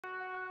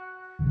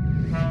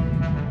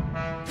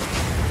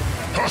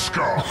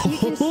You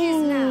can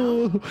choose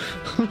now.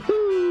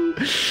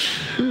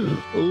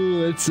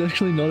 Oh, it's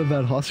actually not a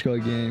bad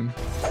Huskar game.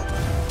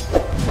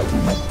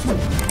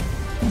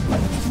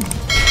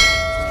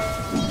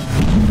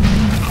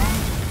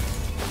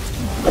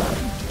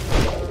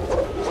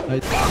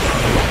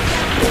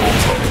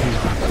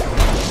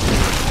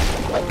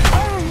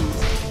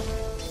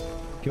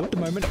 Kill at the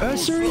moment.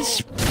 Ursa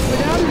is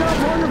without it not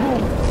vulnerable.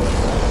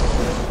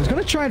 He's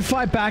gonna try and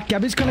fight back.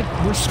 Gabby's gonna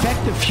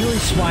respect the Fury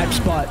swipes,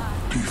 but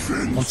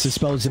once the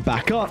spells are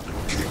back up,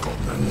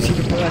 see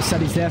the burst that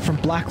he's there from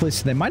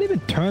Blacklist. They might even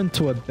turn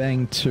to a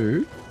bang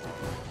too.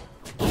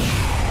 Big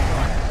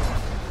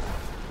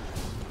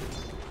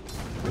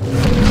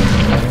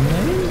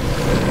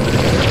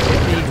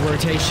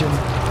rotation.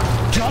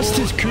 Just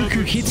as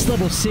Kuku hits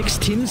level 6,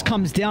 Tins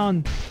comes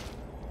down.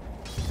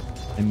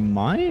 They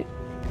might.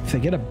 If they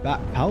get a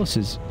bat, Palace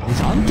is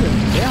hunted.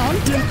 They're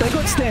hunted. They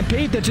got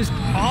Stampede. They're just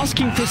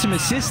asking for some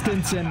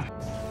assistance and.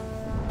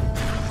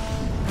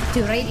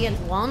 Do Radiant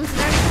want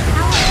their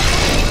power?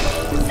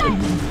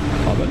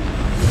 Hobbit.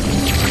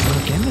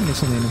 Again, the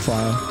missile in the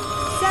fire.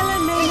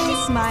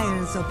 Salamene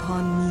smiles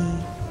upon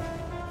me.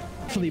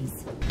 Actually,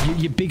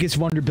 your biggest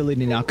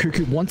vulnerability now.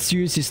 Kuku wants to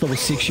use this level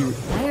 6. You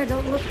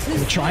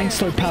try and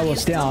slow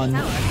Palace down.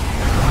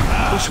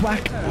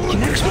 Bushwhack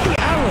connects with the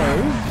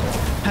arrow.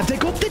 Have they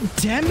got the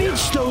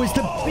damage though is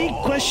the big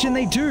question.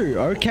 They do.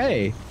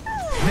 Okay.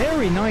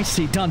 Very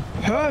nicely done.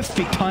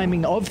 Perfect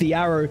timing of the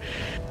arrow.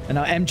 And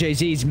now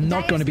MJZ is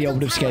not going to be able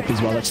to escape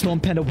as well. That Storm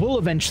Panda will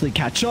eventually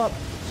catch up.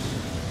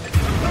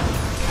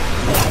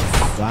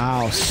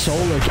 Wow,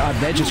 solo.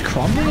 They're just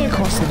crumbling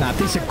across the map.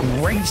 This is a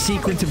great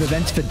sequence of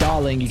events for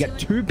Darling. You get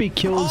 2 big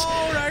kills.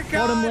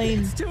 Bottom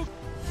lane.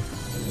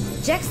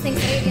 Jax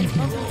thinks Radiant's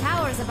bottom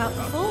tower is about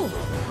to fall.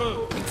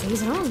 So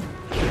he's wrong.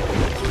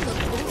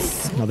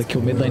 Another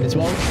kill mid lane as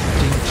well.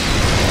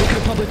 They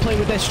could probably play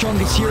with their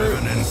strongest hero.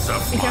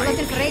 If you're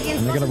looking for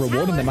Radiant's And they're going to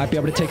reward him. They might be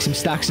able to take some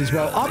stacks as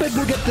well. Abed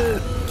will get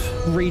the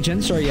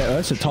regen. Sorry, yeah,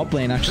 Ursa top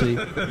lane actually.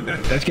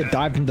 Let's get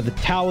dived into the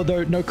tower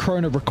though. No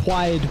Chrono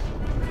required.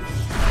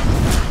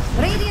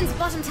 Radiant's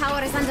bottom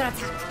tower is under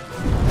attack.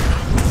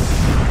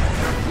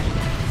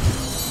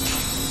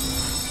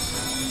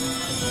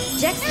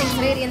 Jax thinks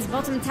Radiant's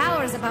bottom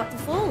tower is about to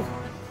fall.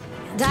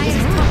 Dire's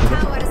top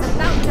tower is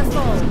about to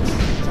fall.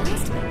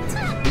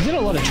 He's in a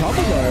lot of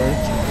trouble though.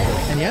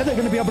 And yeah, they're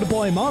going to be able to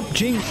blow him up.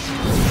 Jing,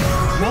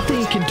 nothing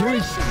he can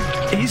do.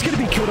 He's going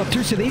to be killed off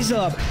too. So these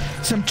are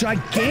some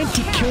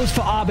gigantic kills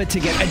for Arbor to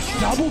get. A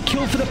double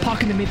kill for the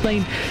puck in the mid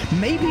lane.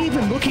 Maybe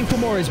even looking for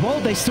more as well.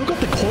 They still got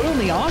the coil in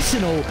the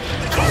arsenal.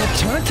 They'll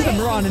turn to the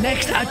Mirana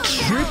next. A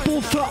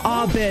triple for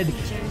Arbed.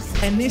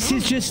 And this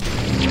is just...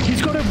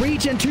 He's got a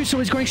regen too, so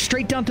he's going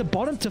straight down to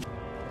bottom to...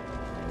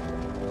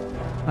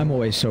 I'm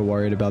always so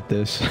worried about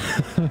this.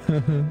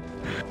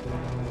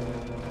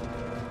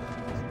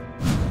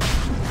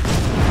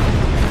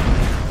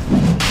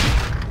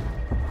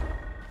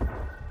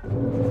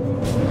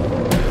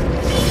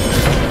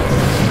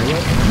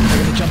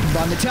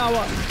 On the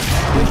tower.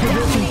 Good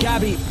reveal from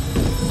Gabby.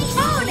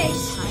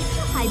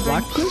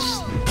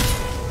 Blacklist?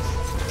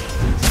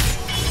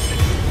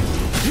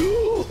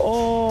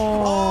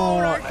 Oh,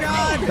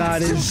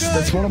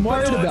 that's what I'm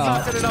worried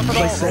about. Like,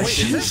 that's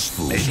just,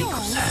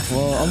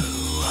 well,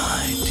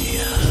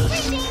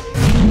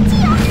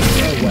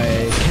 no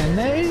way. Can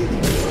they?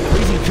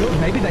 Easy field,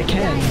 maybe they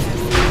can.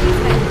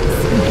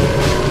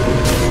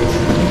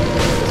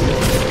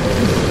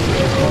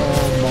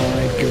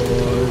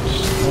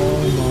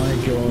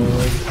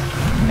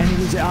 And he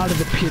was out of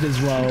the pit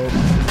as well.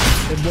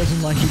 It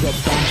wasn't like he got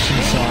bunched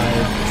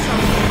inside.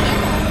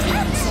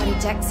 Sorry,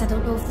 Jax, I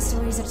don't know if the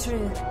stories are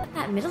true.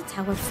 That middle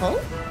tower full?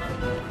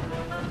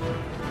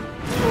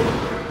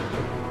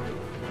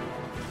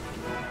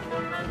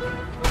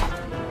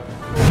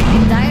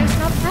 Dire's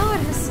top tower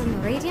has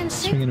some radiant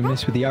shape. Swinging a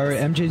miss with the arrow.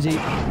 MJZ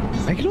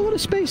making a lot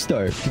of space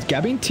though. Because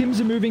Gabby and Tims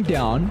are moving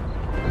down.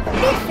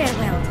 Big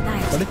farewell to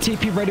Dire. Got a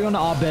TP ready on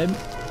Arbed.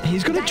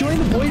 He's going to join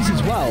the boys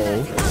as well.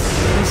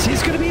 This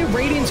is going to be a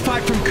Radiance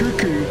fight from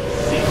Kuku.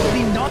 I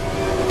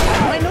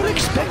might not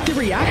expect the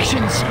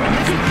reactions. And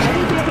they could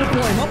probably be able to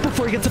blow him up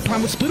before he gets a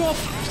primal split off.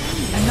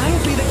 And that'll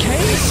be the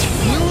case.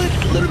 Will it?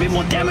 A little bit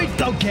more damage.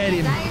 They'll get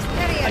him.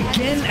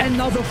 Again,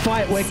 another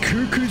fight where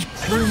Kuku's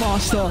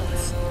Brewmaster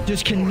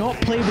just cannot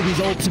play with his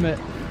ultimate.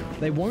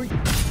 They won't.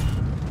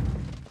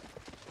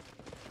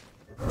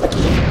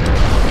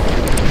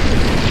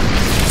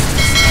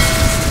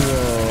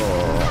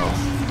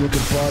 Look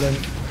at bottom.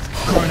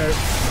 Chrono.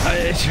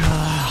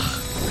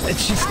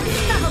 It's just...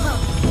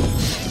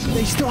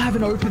 They still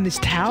haven't opened this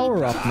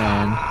tower up,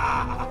 man.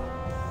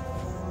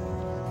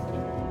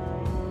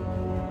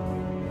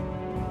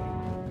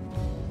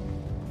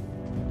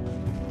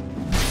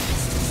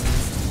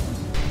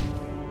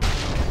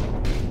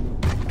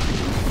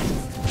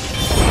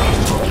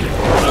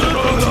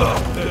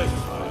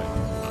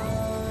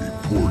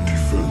 Poor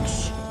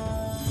defense.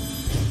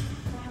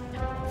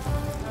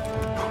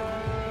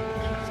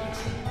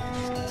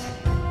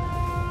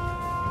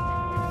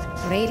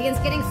 Radiant's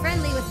getting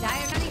friendly with dire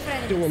honey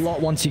friends. Do a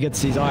lot once he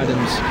gets these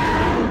items.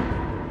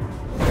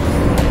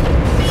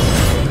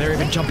 They're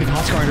even jumping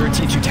Huskar under a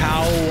T2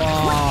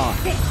 tower.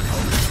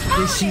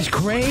 This is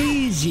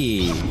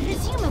crazy.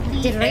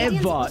 Did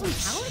Radiant dominating!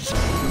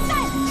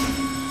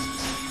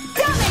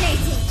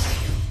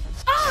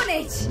 Own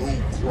it!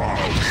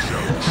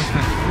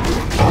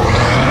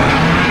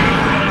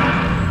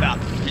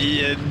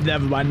 Yeah,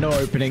 never mind, no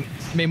opening.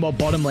 Meanwhile,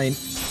 bottom lane.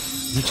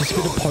 Is it just a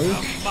bit of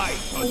poke?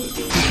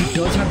 He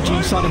does have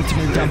G starting to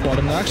move down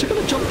bottom. They're actually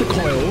going to jump the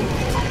coil.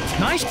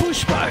 Nice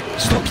pushback.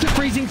 Stops the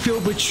freezing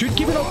field, which should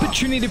give an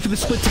opportunity for the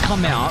split to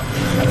come out.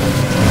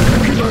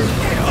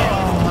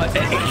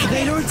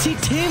 They don't see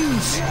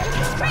Tim's.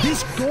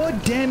 This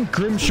goddamn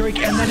Grimstroke,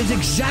 and that is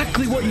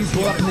exactly what you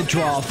brought up in the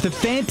draft. The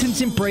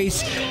Phantom's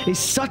Embrace is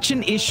such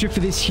an issue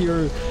for this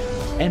hero,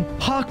 and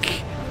Puck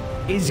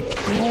is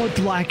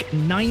godlike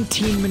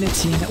 19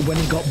 minutes in when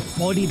he got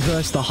bodied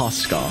versus the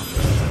Huskar.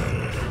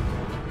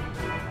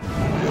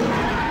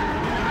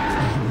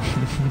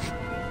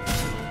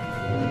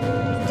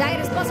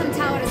 Dire's bottom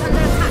tower is under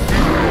attack.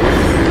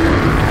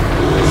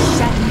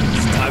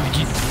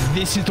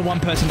 This is the one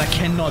person that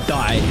cannot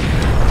die.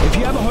 If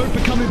you have a hope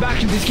of coming back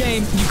to this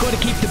game, you've got to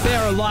keep the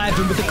bear alive.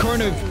 And with the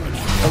Chrono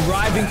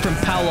arriving from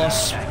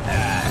Palos,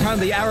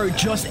 apparently the arrow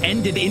just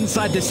ended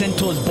inside the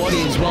Centaur's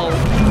body as well.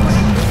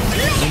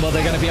 And well,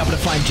 they're going to be able to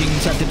find Jing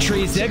inside the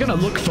trees. They're going to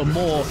look for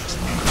more.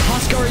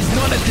 Huskar is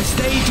not at the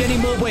stage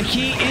anymore where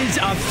he is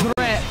a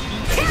threat.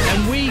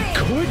 And we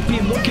could be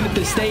looking at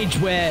the stage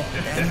where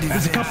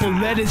there's a couple of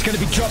letters going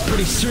to be dropped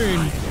pretty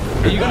soon.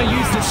 You're going to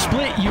use the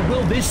split. You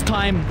will this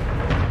time.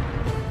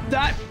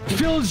 That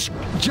feels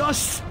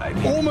just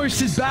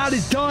almost as bad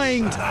as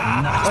dying.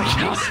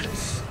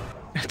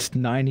 It's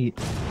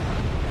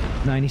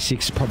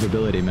 96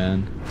 probability,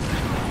 man.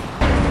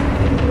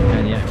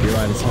 And yeah, you're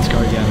right, it's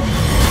Huskar again.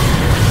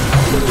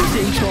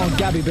 On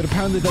Gabby, but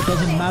apparently that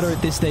doesn't matter at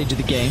this stage of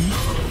the game.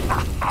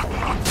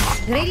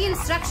 Radiant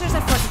structures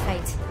are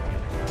fortified.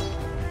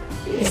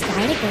 Is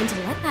Dire going to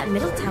let that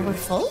middle tower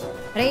fall?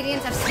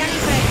 Radiant are scanning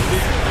for it.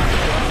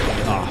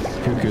 Ah,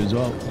 kuku as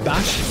well.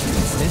 Bash.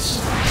 Miss.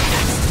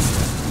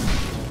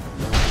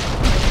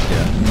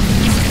 Yeah.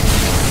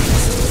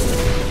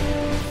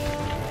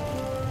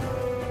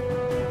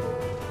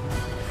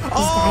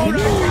 Oh, no!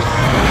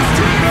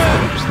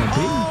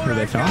 Stampede? Who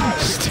they found?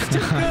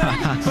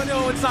 But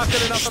no, it's not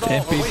good enough at all.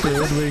 Stampede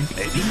forward wing.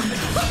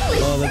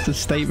 Oh, that's a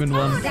statement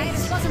one.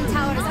 Dire's bottom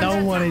tower is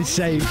No one is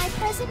safe. my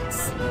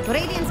presence.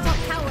 Radiant's top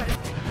tower.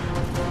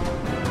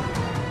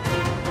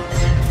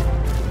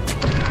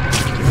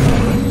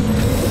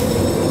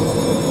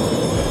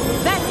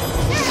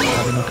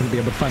 They're not going to be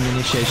able to find the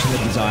initiation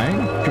they're desiring.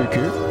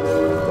 Kuku.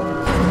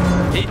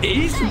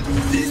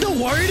 He's not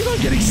worried about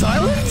getting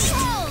silenced.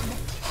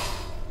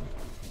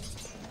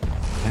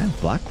 Man,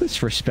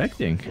 Blacklist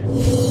respecting.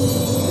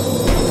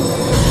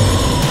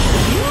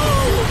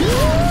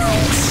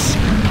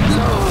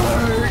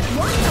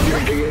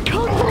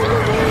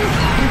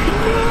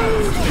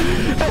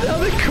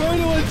 Another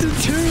Chrono into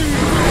two.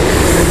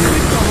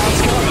 The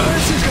Huskar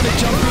is going to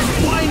jump in.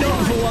 Why not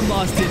for one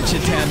last ditch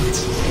attempt?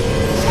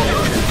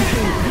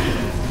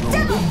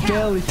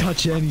 Barely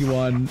touch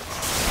anyone.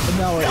 But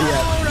now,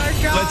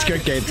 yeah. Let's go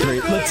game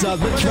 3. Let's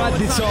ride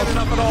this off.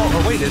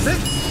 Oh, wait, is it?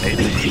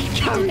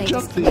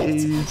 Jump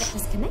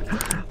these.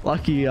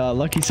 Lucky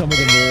some of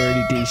them were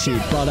already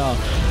DC'd. But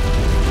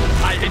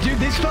dude,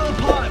 this fell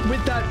apart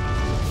with that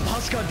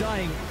Huskar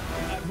dying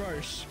at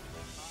Roche.